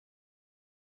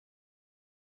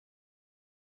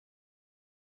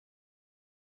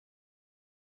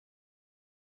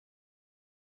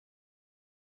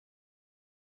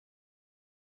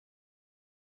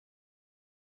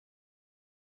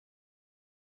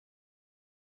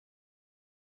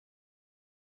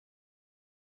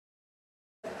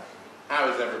How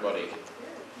is everybody?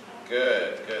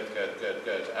 Good.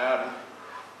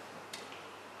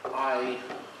 I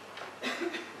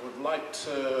would like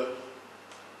to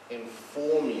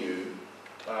inform you,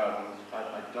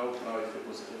 I don't know if it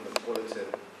was in the bulletin,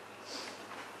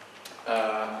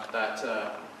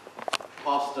 that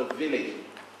Pastor Billy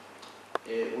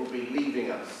will be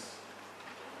leaving us.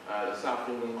 The South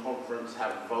England Conference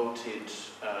have voted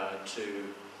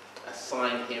to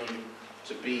assign him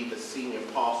to be the senior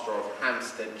pastor of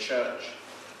Hampstead Church,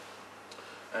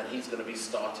 and he's going to be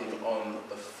starting on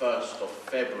the 1st of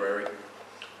February.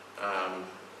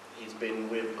 He's been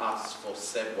with us for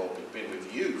he's been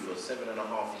with you for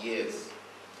 7.5 years,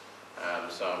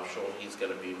 so I'm sure he's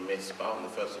going to be missed. But on the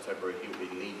 1st of February he'll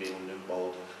be leaving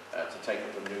Newbold to take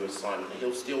up a new assignment.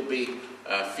 He'll still be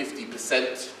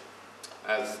 50%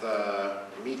 as the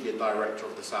media director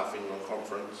of the South England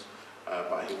Conference,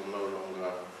 but he will no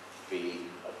longer be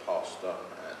a pastor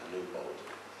at Newbold.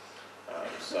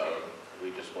 So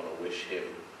we just want to wish him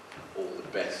all the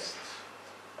best,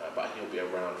 but he'll be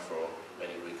around for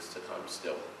many weeks to come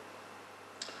still.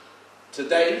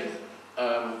 Today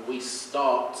we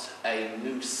start a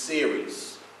new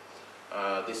series.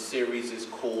 This series is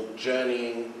called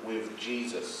Journeying with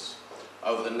Jesus.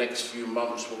 Over the next few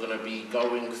months we're going to be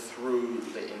going through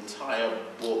the entire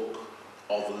book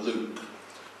of Luke.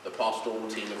 The pastoral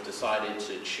team have decided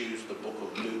to choose the book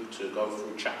of Luke to go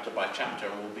through chapter by chapter,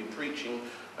 and we'll be preaching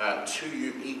to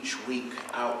you each week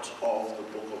out of the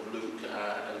book of Luke.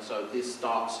 And so this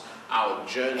starts our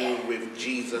Journey with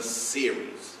Jesus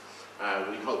series.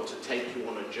 We hope to take you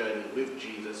on a journey with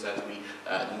Jesus as we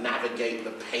navigate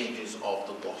the pages of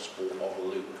the Gospel of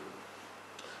Luke.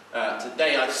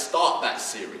 Today I start that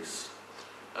series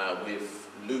with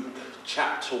Luke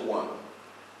chapter 1.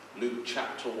 Luke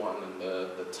chapter 1, and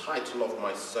the title of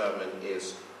my sermon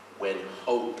is When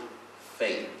Hope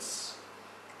Fades.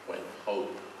 When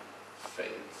Hope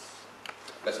Fades.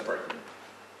 Let's pray.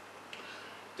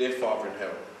 Dear Father in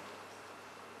heaven,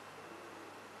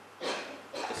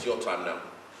 it's your time now.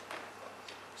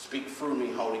 Speak through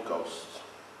me, Holy Ghost.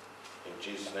 In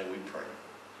Jesus' name we pray.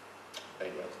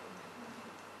 Amen.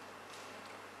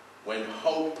 When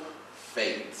hope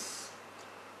fades.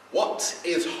 What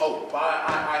is hope?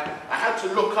 I had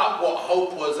to look up what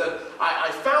hope was, and I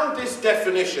found this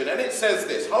definition, and it says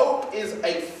this: hope is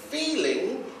a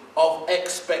feeling of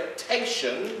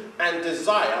expectation and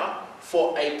desire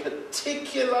for a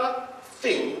particular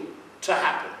thing to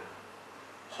happen.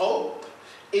 Hope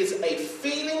is a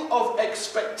feeling of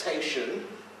expectation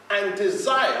and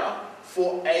desire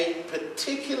for a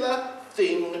particular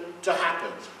thing to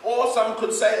happen. Or some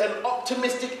could say an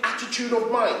optimistic attitude of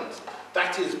mind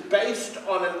that is based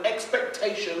on an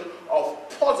expectation of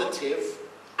positive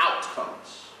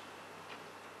outcomes.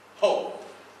 Hope.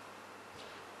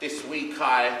 This week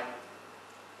I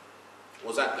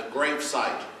was at the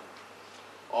graveside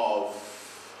of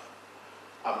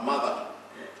a mother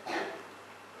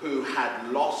who had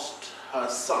lost her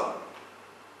son.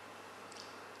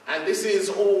 And this is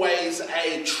always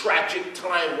a tragic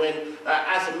time when,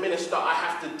 as a minister, I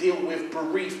have to deal with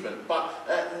bereavement. But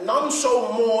none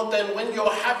so more than when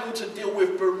you're having to deal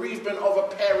with bereavement of a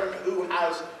parent who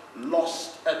has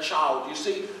lost a child. You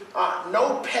see,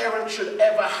 no parent should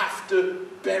ever have to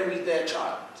bury their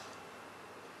child.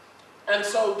 And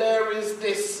so there is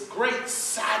this great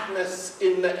sadness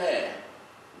in the air.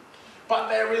 But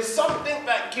there is something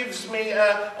that gives me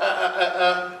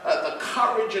the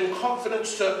courage and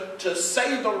confidence to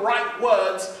say the right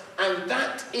words, and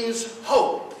that is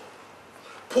hope.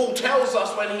 Paul tells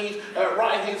us when he's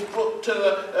writing his book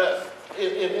to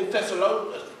in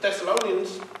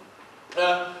Thessalonians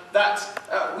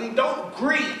that we don't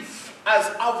grieve as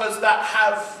others that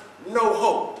have no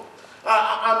hope.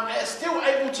 I'm still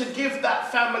able to give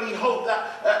that family hope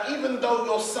that even though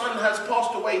your son has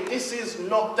passed away, this is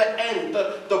not the end.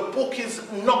 The book is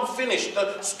not finished.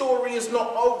 The story is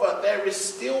not over. There is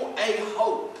still a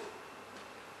hope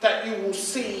that you will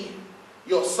see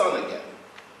your son again.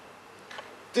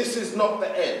 This is not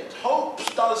the end. Hope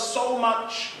does so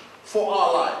much for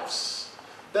our lives.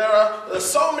 There are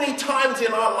so many times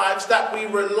in our lives that we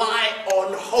rely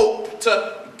on hope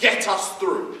to get us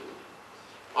through.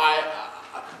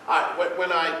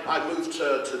 When I moved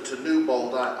to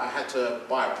Newbold, I had to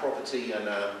buy a property, and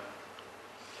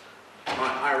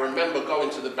I remember going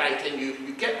to the bank, and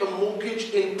you get the mortgage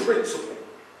in principle.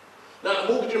 Now,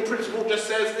 the mortgage in principle just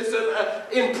says, listen,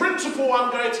 in principle, I'm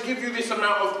going to give you this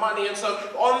amount of money, and so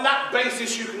on that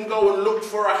basis, you can go and look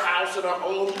for a house and a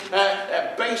home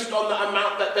based on the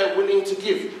amount that they're willing to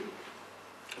give you.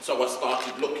 So I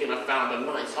started looking, I found a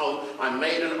nice home, I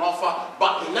made an offer,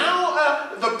 but now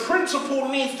the principle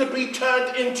needs to be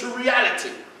turned into reality.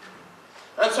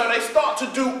 And so they start to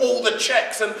do all the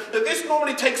checks, and this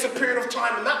normally takes a period of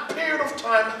time, and that period of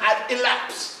time had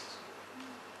elapsed.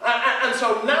 And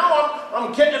so now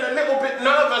I'm getting a little bit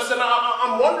nervous, and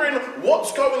I'm wondering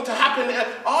what's going to happen.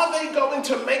 Are they going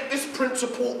to make this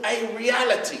principle a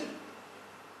reality?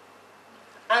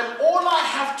 And all I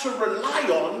have to rely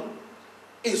on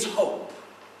is hope.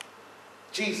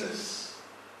 Jesus,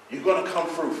 you're going to come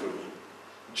through for me.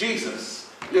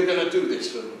 Jesus, you're going to do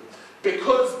this for me.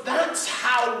 Because that's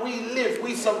how we live.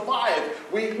 We survive.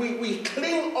 We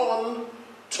cling on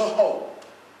to hope.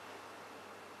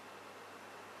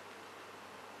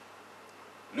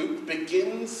 Luke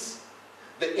begins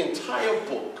the entire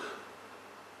book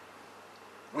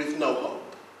with no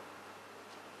hope.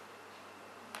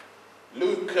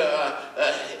 Luke,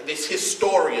 this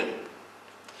historian,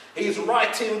 he's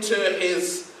writing to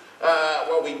his,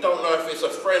 well, we don't know if it's a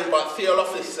friend, but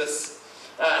Theophilus.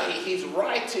 He's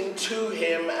writing to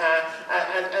him,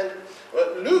 and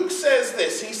Luke says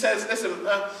this. He says, listen,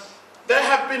 there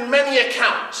have been many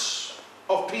accounts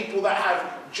of people that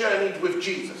have journeyed with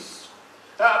Jesus.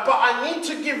 But I need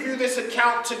to give you this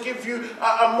account to give you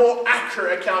a more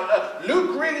accurate account.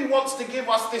 Luke really wants to give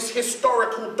us this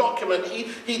historical document.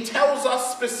 He tells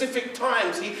us specific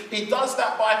times. He does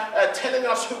that by telling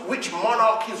us which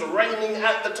monarch is reigning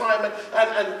at the time.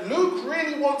 And Luke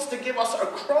really wants to give us a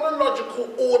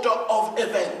chronological order of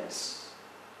events.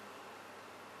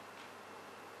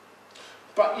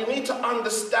 But you need to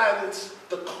understand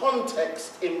the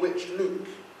context in which Luke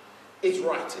is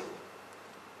writing.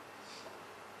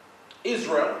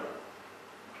 Israel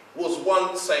was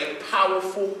once a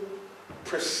powerful,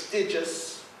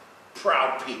 prestigious,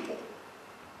 proud people.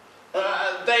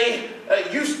 They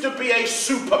used to be a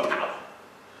superpower,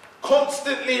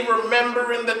 constantly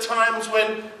remembering the times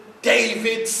when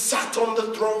David sat on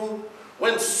the throne,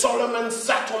 when Solomon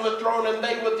sat on the throne, and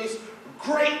they were this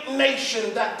great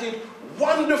nation that did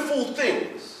wonderful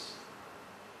things.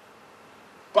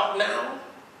 But now,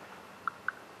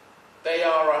 they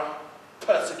are a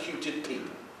persecuted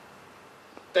people.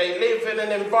 They live in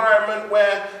an environment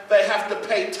where they have to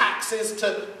pay taxes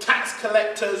to tax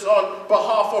collectors on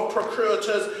behalf of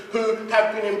procurators who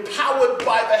have been empowered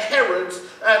by the Herods,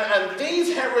 and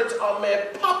these Herods are mere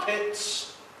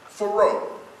puppets for Rome.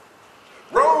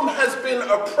 Rome has been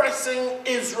oppressing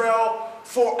Israel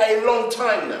for a long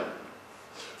time now.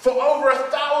 For over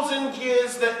 1,000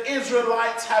 years, the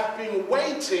Israelites have been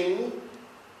waiting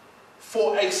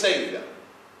for a savior.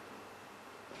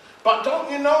 But don't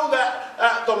you know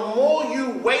that the more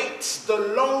you wait, the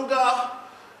longer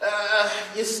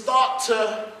you start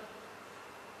to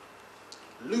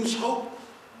lose hope?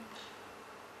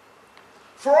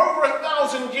 For over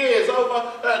 1,000 years,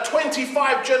 over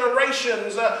 25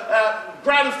 generations,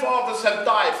 grandfathers have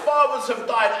died, fathers have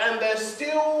died, and they're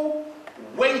still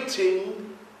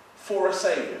waiting for a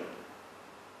savior.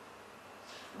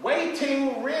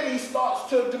 Waiting really starts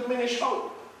to diminish hope.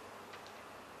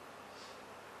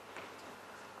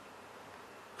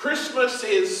 Christmas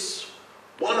is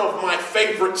one of my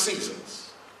favorite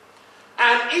seasons,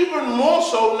 and even more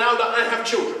so now that I have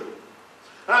children.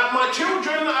 My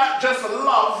children just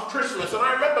love Christmas, and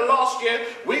I remember last year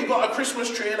we got a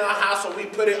Christmas tree in our house and we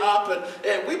put it up,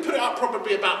 and we put it up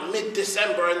probably about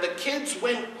mid-December, and the kids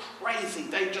went crazy.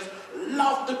 They just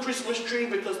loved the Christmas tree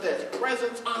because there's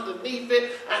presents underneath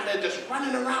it, and they're just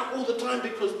running around all the time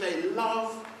because they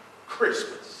love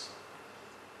Christmas.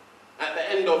 At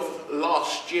the end of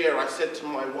last year, I said to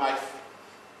my wife,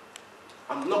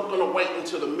 I'm not going to wait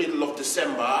until the middle of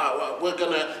December. We're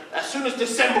going to, as soon as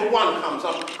December 1 comes,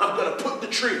 I'm going to put the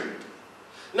tree up.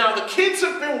 Now, the kids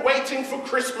have been waiting for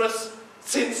Christmas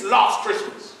since last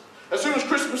Christmas. As soon as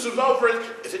Christmas was over,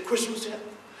 is it Christmas yet?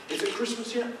 Is it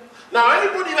Christmas yet? Now,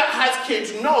 anybody that has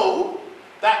kids know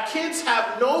that kids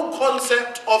have no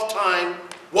concept of time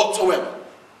whatsoever.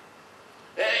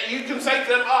 You can say to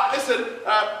them, listen,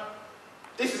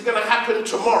 this is going to happen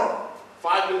tomorrow.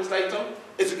 5 minutes later,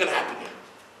 is it going to happen yet?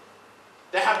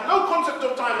 They have no concept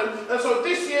of time. And so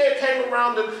this year came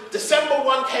around and December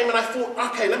 1 came and I thought,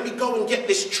 okay, let me go and get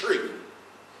this tree.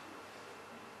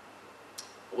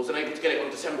 I wasn't able to get it on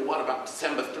December 1. About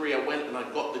December 3, I went and I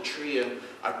got the tree and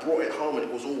I brought it home and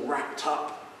it was all wrapped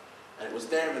up. And it was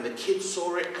there and the kids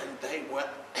saw it and they were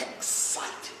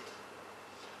excited.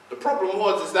 The problem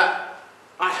was that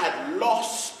I had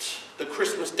lost the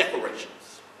Christmas decorations.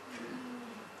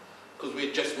 Because we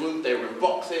had just moved, they were in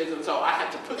boxes, and so I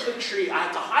had to put the tree, I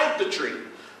had to hide the tree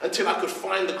until I could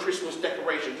find the Christmas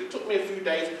decorations. It took me a few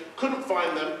days, couldn't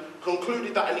find them,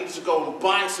 concluded that I needed to go and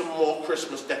buy some more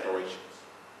Christmas decorations.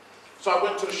 So I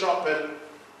went to the shop and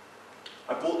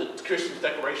I bought the Christmas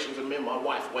decorations, and me and my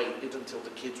wife waited until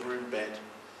the kids were in bed,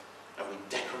 and we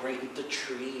decorated the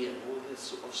tree and all this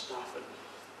sort of stuff, and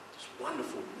this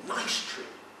wonderful, nice tree.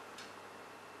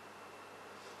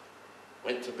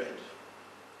 Went to bed,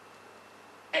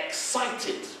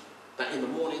 excited that in the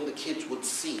morning the kids would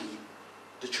see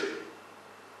the tree.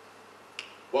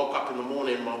 Woke up in the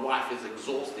morning, my wife is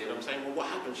exhausted. I'm saying, well, what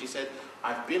happened? She said,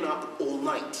 I've been up all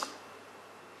night.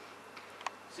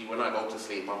 See, when I go to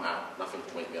sleep, I'm out. Nothing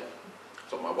to wake me up.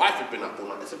 So my wife had been up all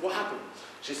night. I said, what happened?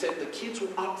 She said, the kids were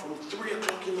up from 3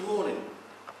 o'clock in the morning.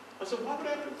 I said, why would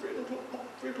they have been 3 o'clock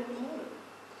in the morning?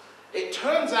 It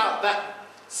turns out that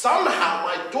somehow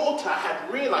my daughter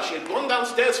had realized, she had gone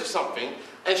downstairs for something,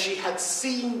 and she had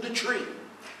seen the tree.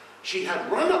 She had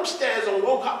run upstairs and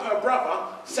woke up her brother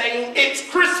saying, it's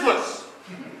Christmas.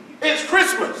 It's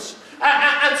Christmas.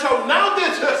 And so now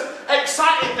they're just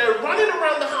excited. They're running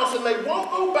around the house and they won't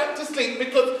go back to sleep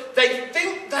because they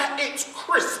think that it's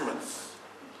Christmas.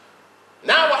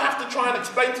 Now I have to try and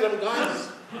explain to them, guys,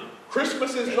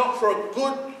 Christmas is not for a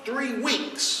good 3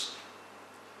 weeks.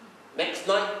 Next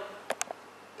night,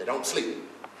 they don't sleep.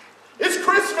 It's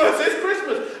Christmas, it's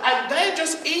Christmas. And they're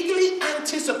just eagerly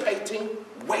anticipating,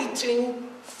 waiting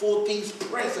for these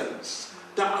presents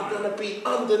that are going to be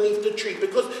underneath the tree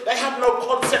because they have no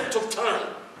concept of time.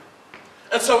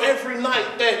 And so every night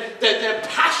they're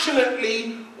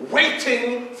passionately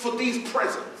waiting for these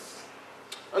presents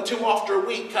until after a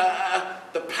week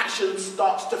the passion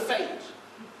starts to fade.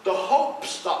 The hope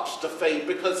starts to fade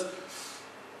because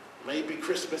maybe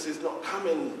Christmas is not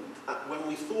coming when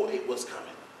we thought it was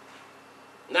coming.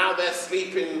 Now they're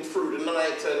sleeping through the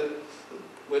night and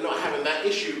we're not having that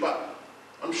issue, but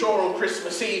I'm sure on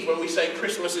Christmas Eve, when we say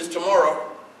Christmas is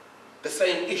tomorrow, the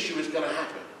same issue is going to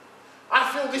happen. I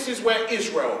feel this is where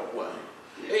Israel were.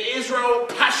 Israel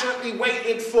passionately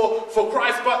waited for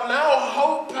Christ, but now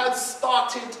hope has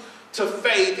started to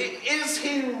fade. Is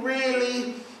he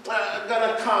really going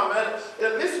to come?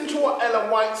 And listen to what Ellen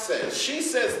White says. She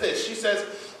says this. She says,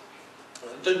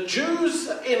 the Jews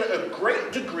in a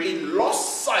great degree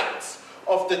lost sight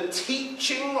of the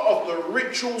teaching of the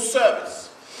ritual service.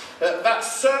 That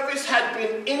service had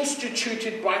been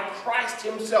instituted by Christ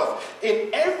himself. In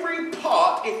every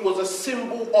part, it was a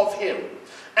symbol of him.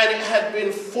 And it had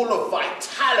been full of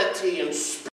vitality and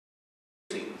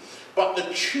spirituality. But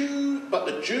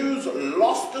the Jews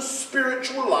lost the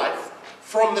spiritual life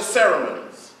from the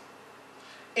ceremonies.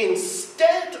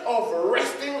 Instead of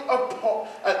resting upon...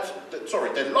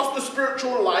 they lost the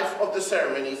spiritual life of the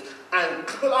ceremonies and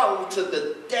clung to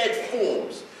the dead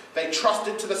forms. They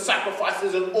trusted to the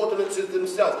sacrifices and ordinances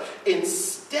themselves,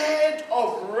 instead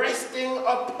of resting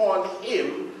upon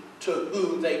him to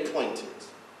whom they pointed.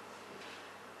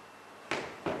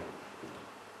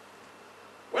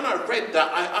 When I read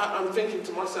that, I'm thinking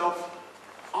to myself,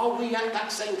 are we at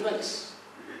that same place?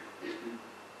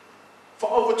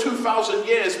 For over 2,000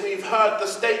 years, we've heard the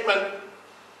statement,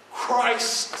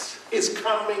 Christ is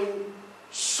coming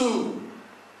soon.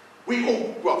 We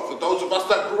all, well, for those of us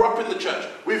that grew up in the church,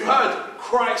 we've heard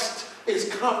Christ is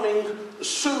coming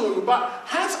soon. But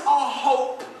has our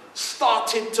hope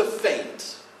started to fade?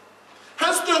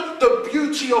 Has the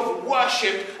beauty of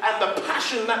worship and the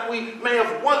passion that we may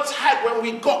have once had when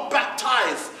we got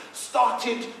baptized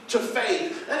started to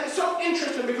fade? And it's so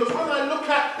interesting because when I look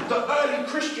at the early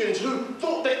Christians who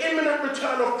thought the imminent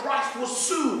return of Christ was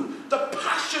soon, the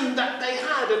passion that they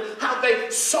had and how they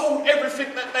sold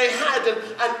everything that they had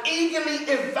and eagerly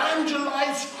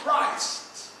evangelized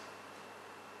Christ.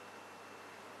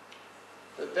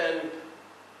 But then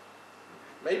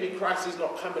maybe Christ is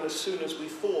not coming as soon as we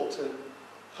thought and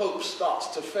hope starts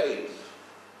to fade.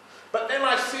 But then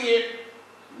I see it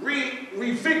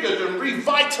revigored and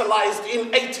revitalized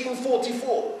in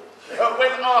 1844.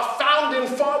 When our founding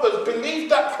fathers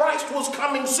believed that Christ was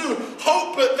coming soon,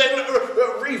 hope then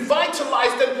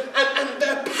revitalized and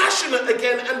they're passionate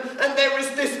again, and there is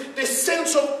this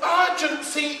sense of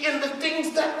urgency in the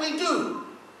things that we do.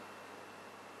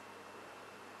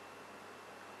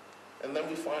 And then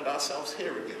we find ourselves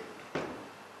here again.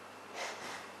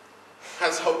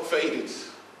 Has hope faded?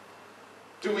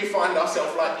 Do we find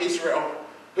ourselves like Israel,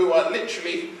 who are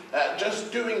literally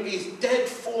just doing these dead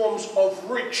forms of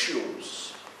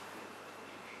rituals?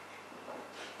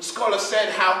 The scholar said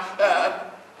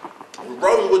how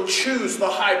Rome would choose the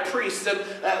high priest, and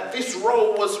this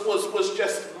role was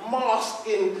just masked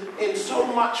in so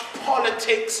much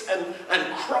politics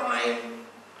and crime.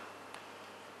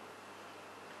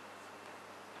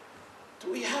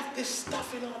 Do we have this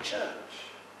stuff in our church?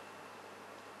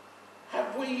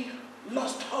 we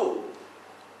lost hope?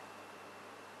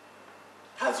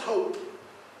 Has hope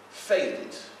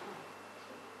faded?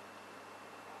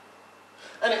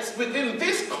 And it's within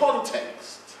this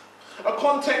context, a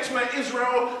context where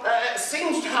Israel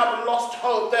seems to have lost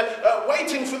hope. They're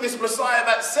waiting for this Messiah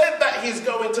that said that he's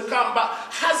going to come, but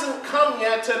hasn't come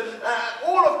yet. And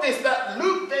all of this, that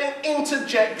Luke then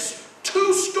interjects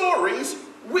two stories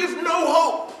with no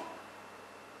hope.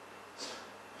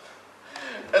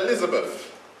 Elizabeth.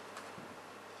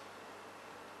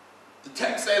 The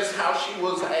text says how she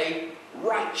was a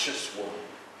righteous woman,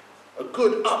 a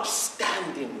good,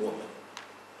 upstanding woman.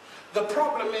 The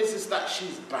problem is that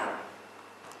she's barren.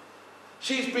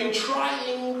 She's been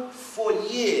trying for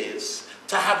years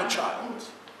to have a child.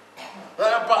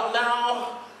 But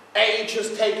now age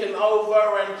has taken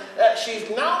over, and she's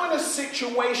now in a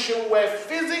situation where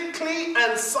physically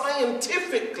and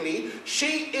scientifically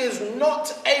she is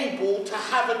not able to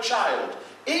have a child,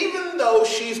 even though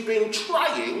she's been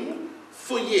trying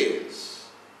for years.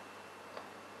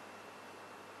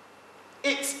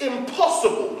 It's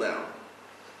impossible now.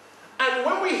 And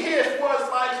when we hear words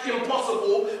like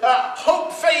impossible,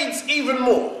 hope fades even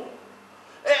more.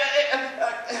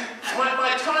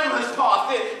 My time has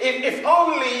passed. If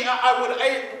only I would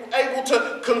able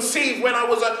to conceive when I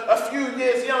was a few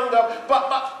years younger.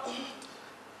 But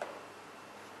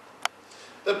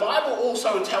the Bible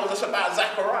also tells us about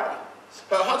Zechariah.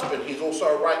 Her husband, he's also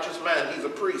a righteous man, he's a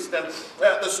priest. And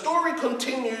the story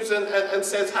continues and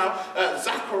says how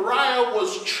Zechariah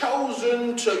was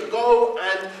chosen to go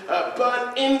and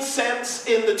burn incense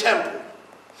in the temple.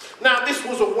 Now, this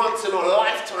was a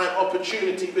once-in-a-lifetime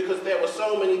opportunity because there were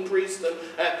so many priests,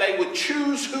 and they would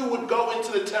choose who would go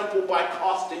into the temple by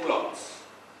casting lots.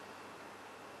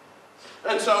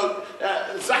 And so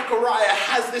Zechariah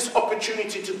has this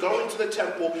opportunity to go into the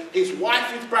temple. His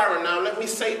wife is barren. Now let me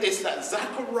say this, that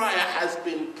Zechariah has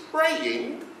been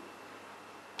praying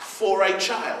for a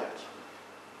child.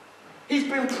 He's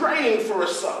been praying for a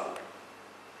son.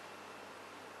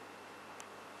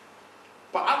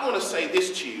 But I want to say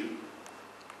this to you.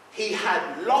 He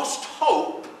had lost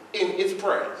hope in his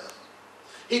prayers.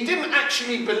 He didn't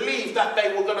actually believe that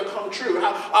they were going to come true.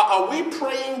 Are we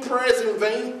praying prayers in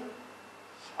vain?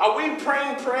 Are we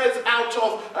praying prayers out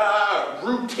of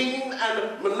routine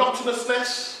and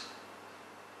monotonousness?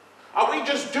 Are we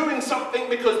just doing something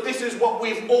because this is what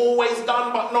we've always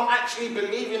done, but not actually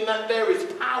believing that there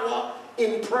is power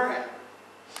in prayer?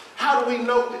 How do we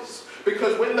know this?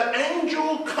 Because when the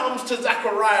angel comes to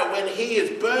Zechariah, when he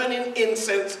is burning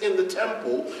incense in the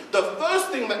temple, the first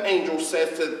thing the angel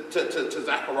says to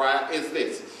Zechariah is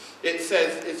this. He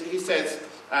says,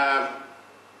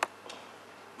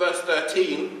 verse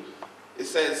 13, it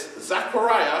says,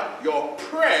 Zechariah, your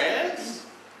prayers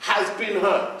has been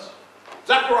heard.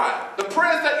 Zechariah, the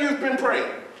prayers that you've been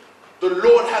praying, the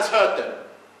Lord has heard them.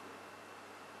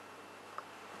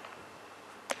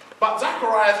 But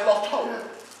Zechariah has lost hope.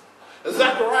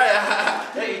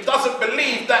 Zechariah, he doesn't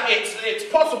believe that it's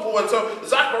possible. And so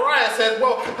Zechariah says,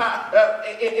 well,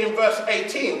 in verse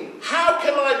 18, how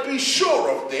can I be sure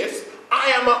of this? I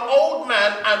am an old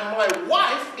man and my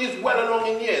wife is well along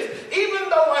in years. Even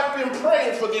though I've been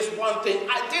praying for this one thing,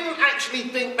 I didn't actually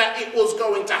think that it was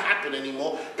going to happen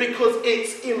anymore because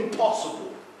it's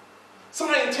impossible.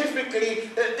 Scientifically,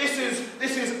 this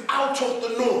is out of the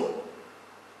norm.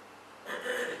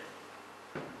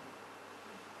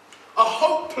 A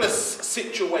hopeless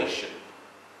situation.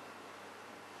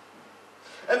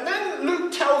 And then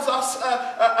Luke tells us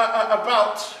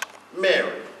about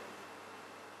Mary.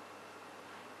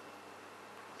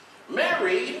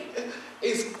 Mary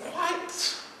is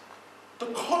quite the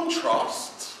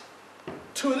contrast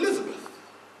to Elizabeth.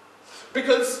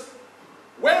 Because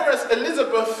whereas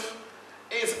Elizabeth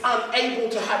is unable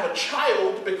to have a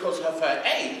child because of her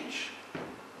age,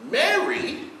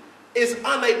 Mary is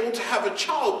unable to have a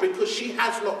child because she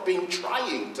has not been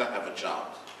trying to have a child.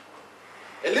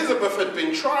 Elizabeth had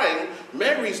been trying,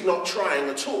 Mary's not trying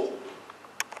at all.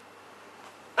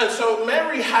 And so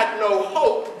Mary had no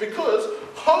hope because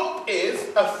hope is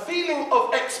a feeling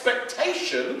of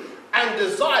expectation and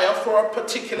desire for a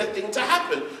particular thing to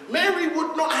happen. Mary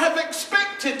would not have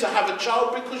expected to have a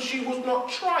child because she was not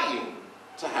trying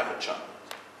to have a child.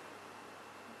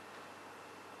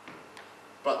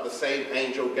 But the same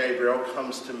angel Gabriel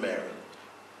comes to Mary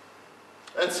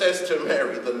and says to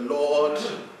Mary, the Lord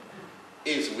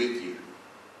is with you.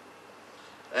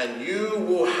 And you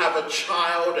will have a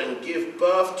child and give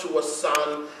birth to a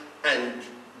son, and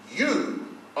you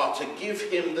are to give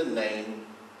him the name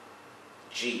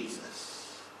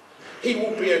Jesus. He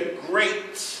will be a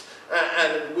great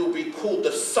and will be called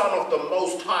the Son of the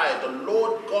Most High. The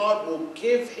Lord God will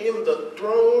give him the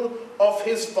throne of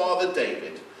his father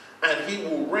David, and he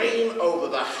will reign over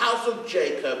the house of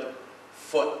Jacob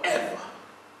forever.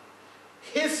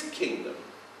 His kingdom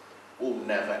will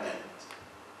never end.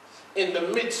 In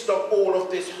the midst of all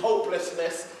of this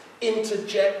hopelessness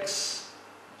interjects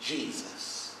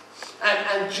Jesus.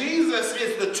 And Jesus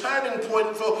is the turning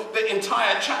point for the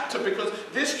entire chapter, because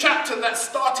this chapter that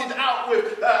started out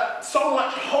with so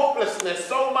much hopelessness,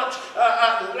 so much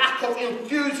lack of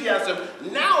enthusiasm,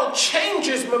 now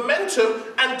changes momentum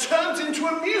and turns into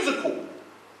a musical.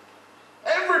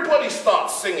 Everybody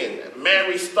starts singing.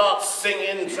 Mary starts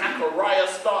singing. Zachariah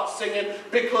starts singing.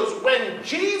 Because when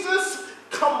Jesus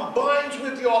combines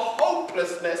with your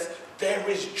hopelessness, there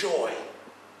is joy.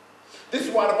 This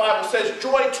is why the Bible says,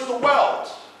 joy to the world.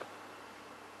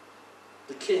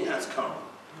 The King has come.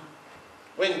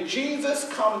 When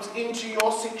Jesus comes into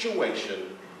your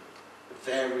situation,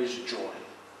 there is joy.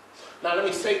 Now let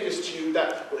me say this to you,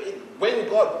 that when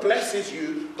God blesses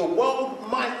you, the world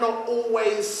might not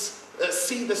always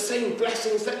see the same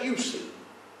blessings that you see.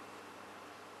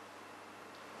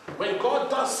 When God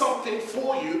does something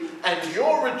for you and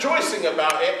you're rejoicing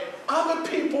about it, other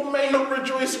people may not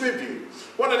rejoice with you.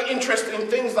 One of the interesting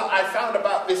things that I found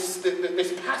about this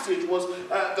passage was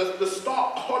the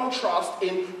stark contrast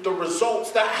in the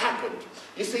results that happened.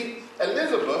 You see,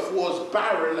 Elizabeth was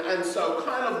barren and so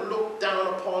kind of looked down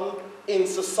upon in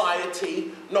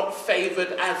society, not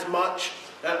favored as much.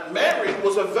 Mary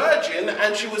was a virgin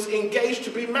and she was engaged to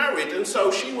be married, and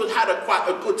so she had quite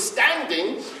a good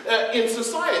standing in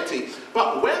society.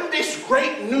 But when this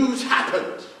great news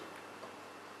happened,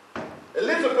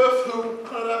 Elizabeth, who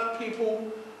kind of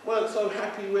people weren't so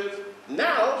happy with,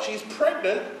 now she's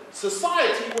pregnant,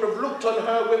 society would have looked on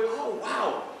her with, oh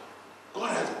wow, God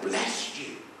has blessed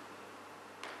you.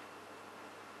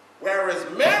 Whereas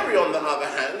Mary, on the other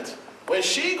hand, when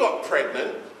she got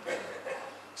pregnant,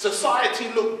 society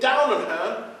looked down on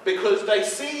her because they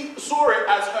saw it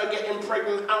as her getting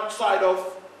pregnant outside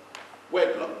of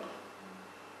wedlock.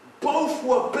 Both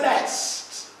were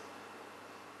blessed,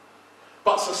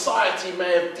 but society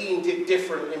may have deemed it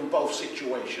different in both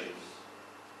situations.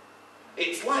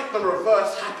 It's like the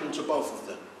reverse happened to both of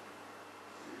them.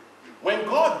 When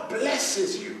God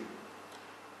blesses you,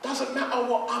 doesn't matter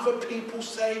what other people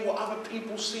say, what other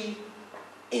people see,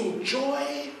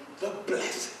 enjoy the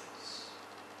blessing.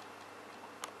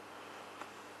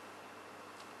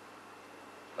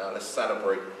 Now let's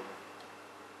celebrate,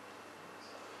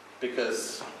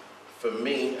 because for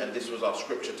me, and this was our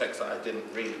scripture text that I didn't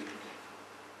read,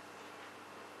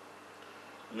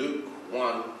 Luke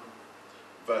 1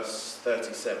 verse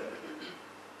 37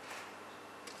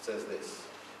 says this.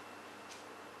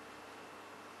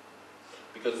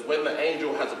 Because when the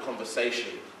angel has a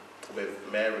conversation with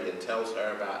Mary and tells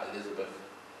her about Elizabeth,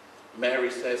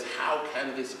 Mary says, how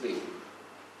can this be?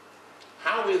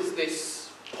 How is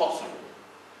this possible?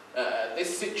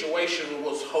 This situation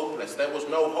was hopeless. There was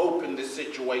no hope in this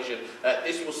situation.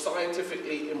 This was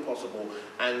scientifically impossible.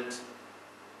 And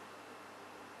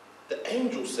the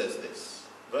angel says this,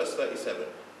 verse 37,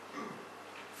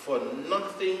 for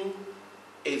nothing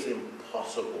is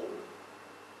impossible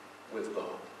with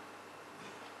God.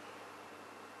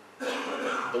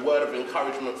 The word of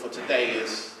encouragement for today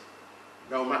is,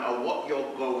 no matter what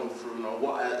you're going through, no matter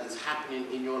what is happening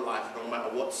in your life, no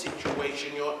matter what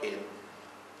situation you're in,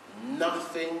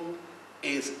 nothing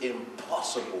is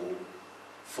impossible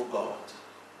for God.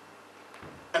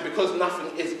 And because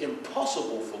nothing is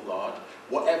impossible for God,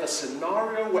 whatever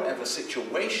scenario, whatever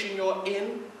situation you're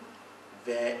in,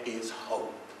 there is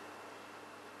hope.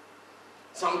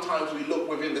 Sometimes we look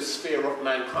within the sphere of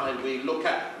mankind, we look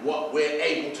at what we're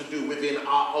able to do within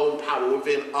our own power,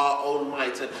 within our own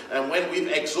might. And when we've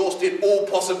exhausted all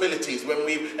possibilities, when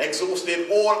we've exhausted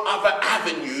all other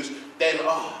avenues, then,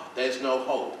 there's no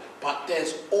hope. But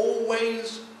there's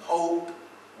always hope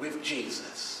with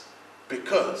Jesus,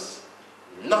 because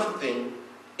nothing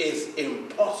is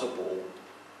impossible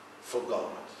for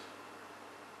God.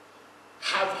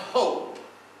 Have hope.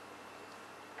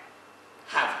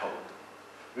 Have hope.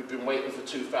 We've been waiting for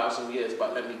 2,000 years,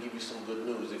 but let me give you some good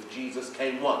news. If Jesus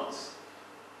came once,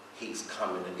 he's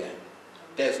coming again.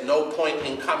 There's no point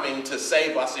in coming to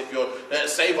save us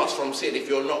save us from sin if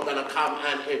you're not going to come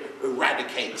and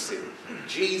eradicate sin.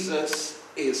 Jesus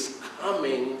is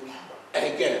coming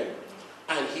again,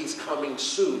 and he's coming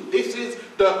soon. This is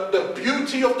the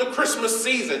beauty of the Christmas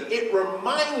season. It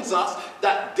reminds us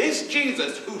that this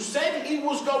Jesus, who said he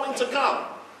was going to come,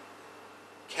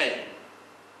 came.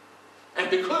 And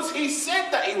because he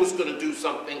said that he was going to do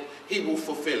something, he will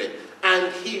fulfill it.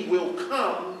 And he will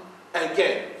come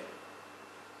again.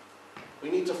 We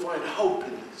need to find hope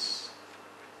in this.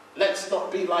 Let's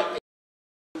not be like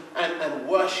and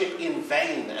worship in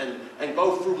vain and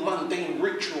go through mundane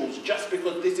rituals just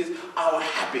because this is our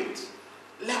habit.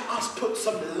 Let us put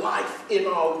some life in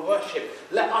our worship.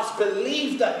 Let us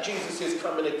believe that Jesus is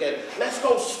coming again. Let's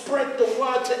go spread the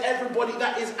word to everybody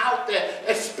that is out there,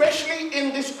 especially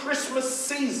in this Christmas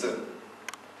season,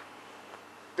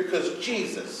 because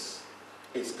Jesus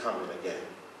is coming again.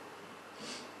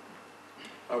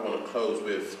 I want to close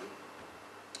with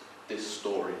this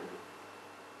story.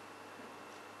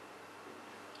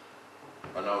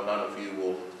 I know none of you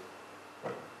will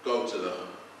go to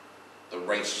the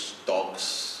race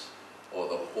dogs or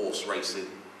the horse racing.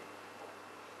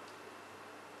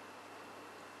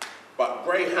 But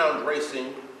greyhound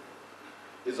racing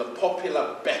is a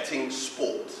popular betting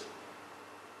sport.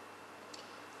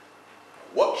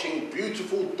 Watching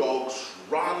beautiful dogs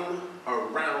run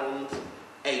around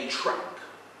a track.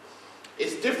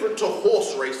 It's different to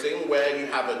horse racing where you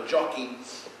have a jockey.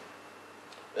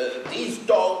 These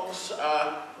dogs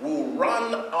will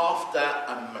run after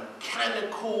a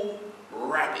mechanical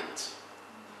rabbit.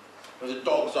 The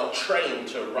dogs are trained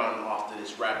to run after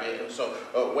this rabbit, and so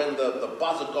when the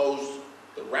buzzer goes,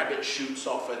 the rabbit shoots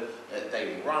off and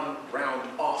they run round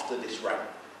after this rabbit.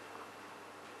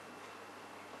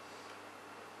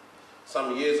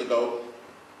 Some years ago,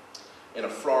 in a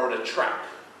Florida track,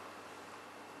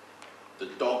 the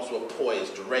dogs were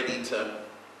poised, ready to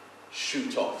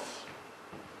shoot off.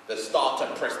 The starter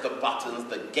pressed the buttons,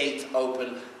 the gate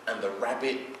opened, and the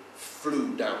rabbit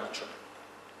flew down the track.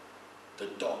 The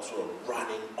dogs were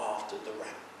running after the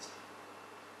rabbit.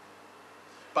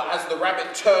 But as the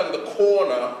rabbit turned the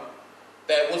corner,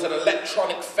 there was an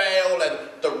electronic fail and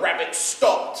the rabbit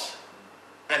stopped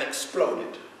and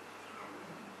exploded.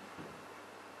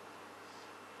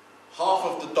 Half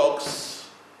of the dogs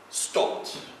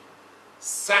stopped,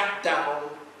 sat down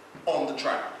on the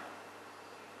track.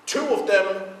 Two of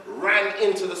them ran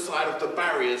into the side of the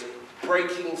barriers,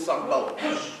 breaking some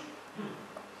bones.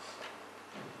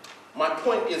 My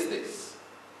point is this.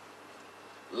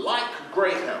 Like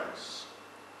greyhounds,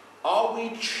 are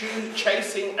we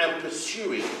chasing and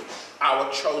pursuing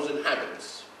our chosen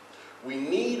habits? We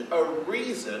need a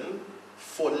reason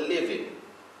for living,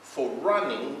 for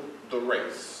running the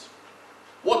race.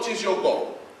 What is your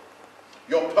goal?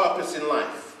 Your purpose in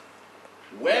life?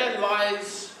 Where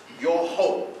lies your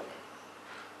hope?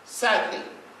 Sadly,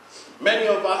 many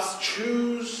of us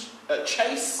chase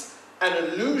an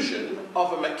illusion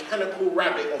of a mechanical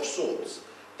rabbit of sorts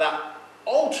that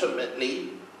ultimately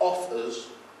offers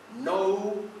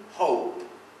no hope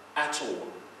at all.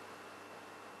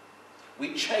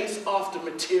 We chase after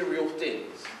material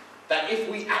things that, if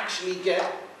we actually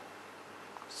get,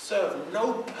 serve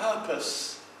no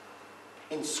purpose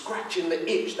in scratching the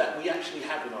itch that we actually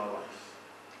have in our life.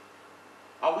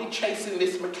 Are we chasing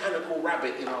this mechanical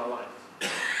rabbit in our life?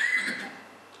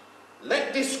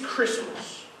 Let this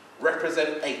Christmas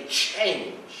represent a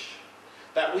change,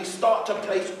 that we start to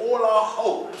place all our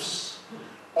hopes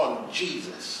on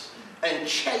Jesus and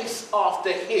chase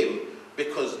after him,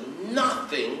 because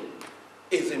nothing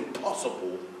is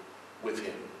impossible with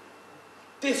him.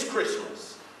 This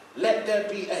Christmas, let there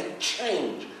be a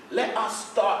change. Let us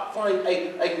find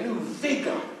a new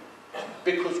vigor,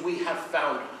 because we have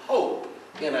found hope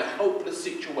in a hopeless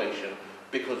situation,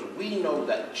 because we know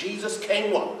that Jesus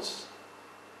came once,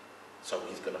 so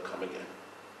he's going to come again.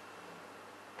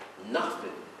 Nothing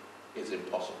is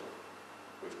impossible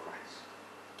with Christ.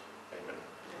 Amen.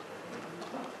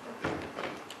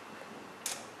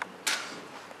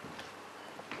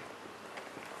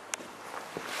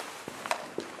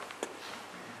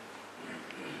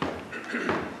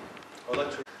 I'd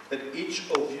like to that each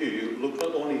of you look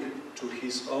not only to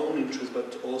his own interest,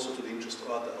 but also to the interest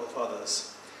of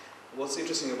others. What's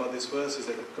interesting about this verse is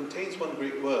that it contains one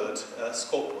Greek word,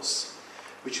 skopos,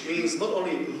 which means not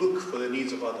only look for the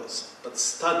needs of others, but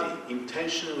study,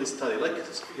 intentionally study. Like,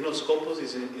 skopos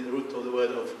is in the root of the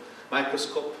word of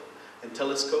microscope and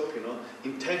telescope,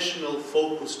 intentional,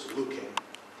 focused looking.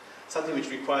 Something which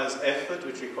requires effort,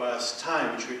 which requires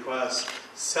time, which requires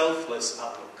selfless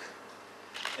outlook.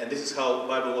 And this is how the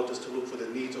Bible wants us to look for the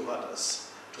needs of others,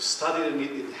 to study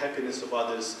the happiness of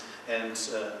others, and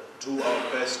do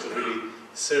our best to really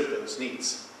serve those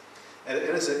needs. And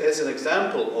as an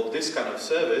example of this kind of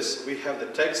service, we have the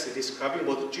text that is describing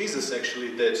what Jesus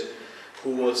actually did,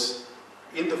 who was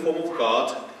in the form of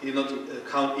God. He did not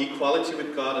count equality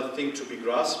with God a thing to be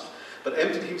grasped, but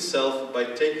emptied himself by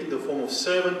taking the form of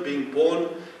servant, being born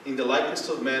in the likeness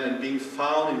of man, and being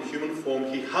found in human form,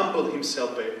 he humbled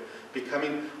himself by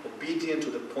becoming obedient to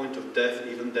the point of death,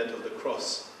 even death of the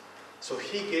cross. So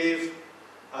he gave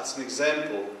us an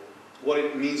example what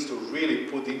it means to really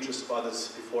put the interests of others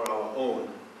before our own,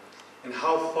 and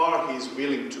how far he is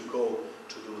willing to go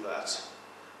to do that.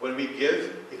 When we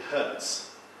give, it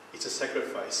hurts. It's a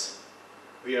sacrifice.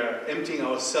 We are emptying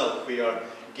ourselves. We are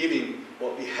giving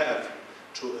what we have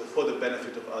for the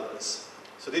benefit of others.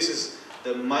 So this is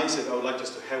the mindset I would like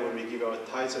us to have when we give our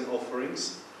tithes and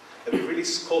offerings, that we really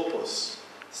scopus,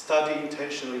 study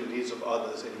intentionally the needs of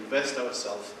others, and invest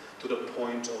ourselves to the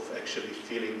point of actually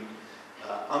feeling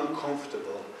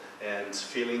uncomfortable and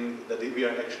feeling that we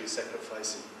are actually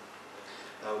sacrificing.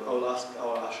 I will ask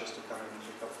our ushers to come and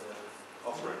pick up the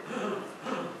offering.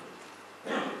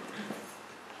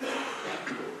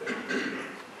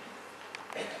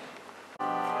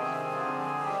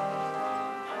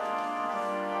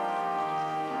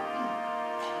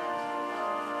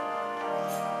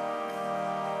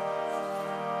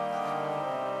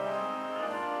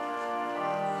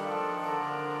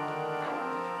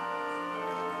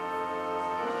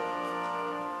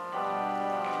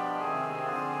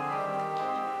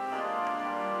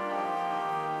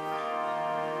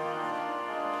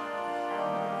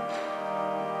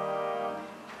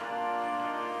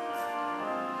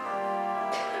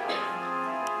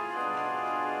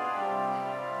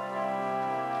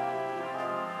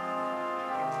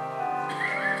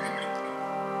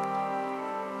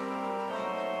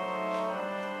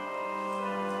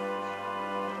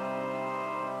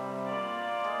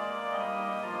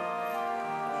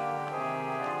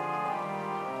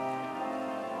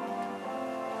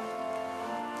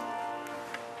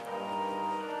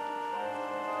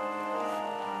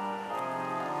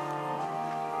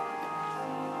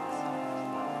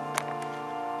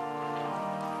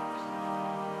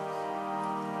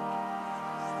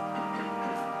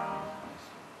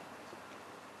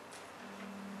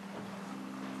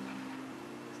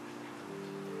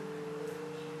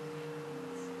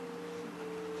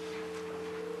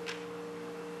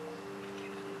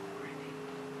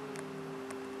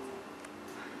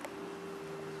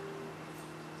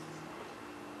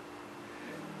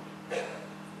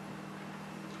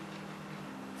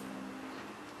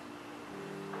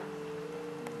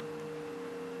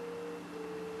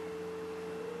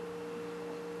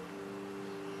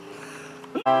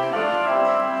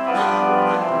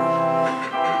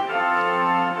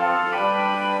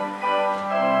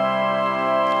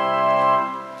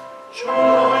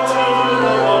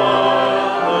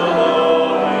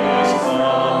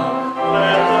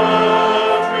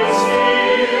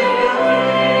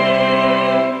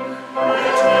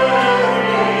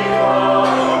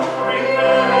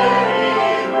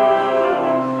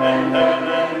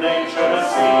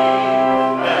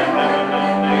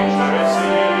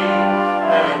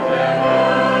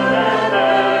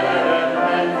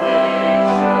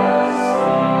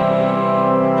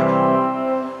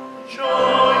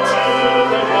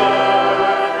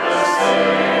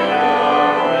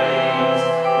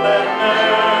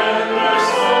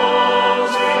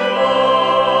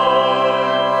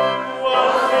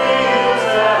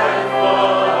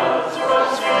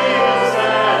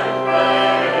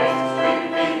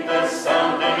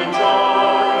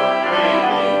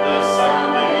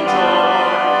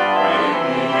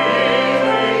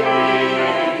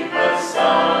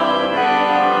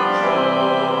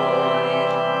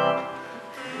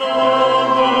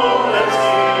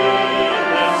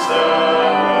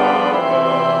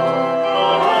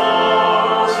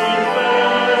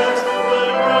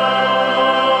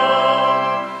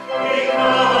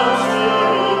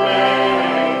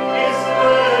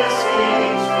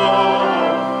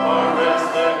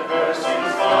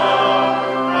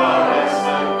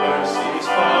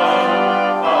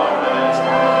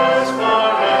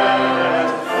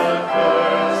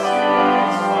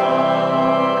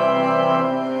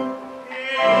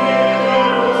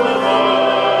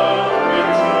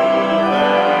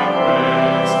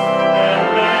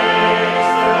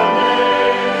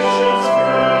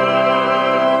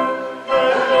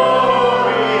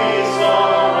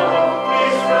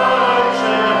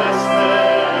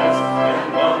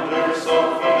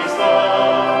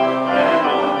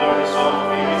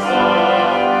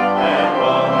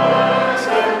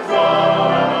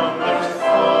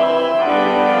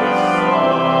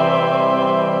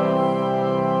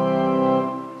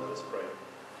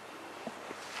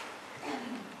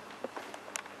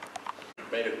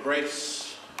 May the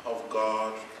grace of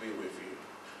God be with you.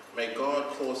 May God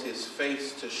cause his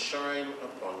face to shine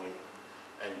upon you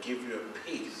and give you a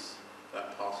peace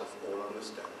that passeth all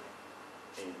understanding.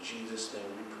 In Jesus' name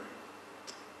we pray.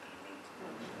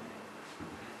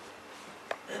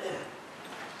 Amen.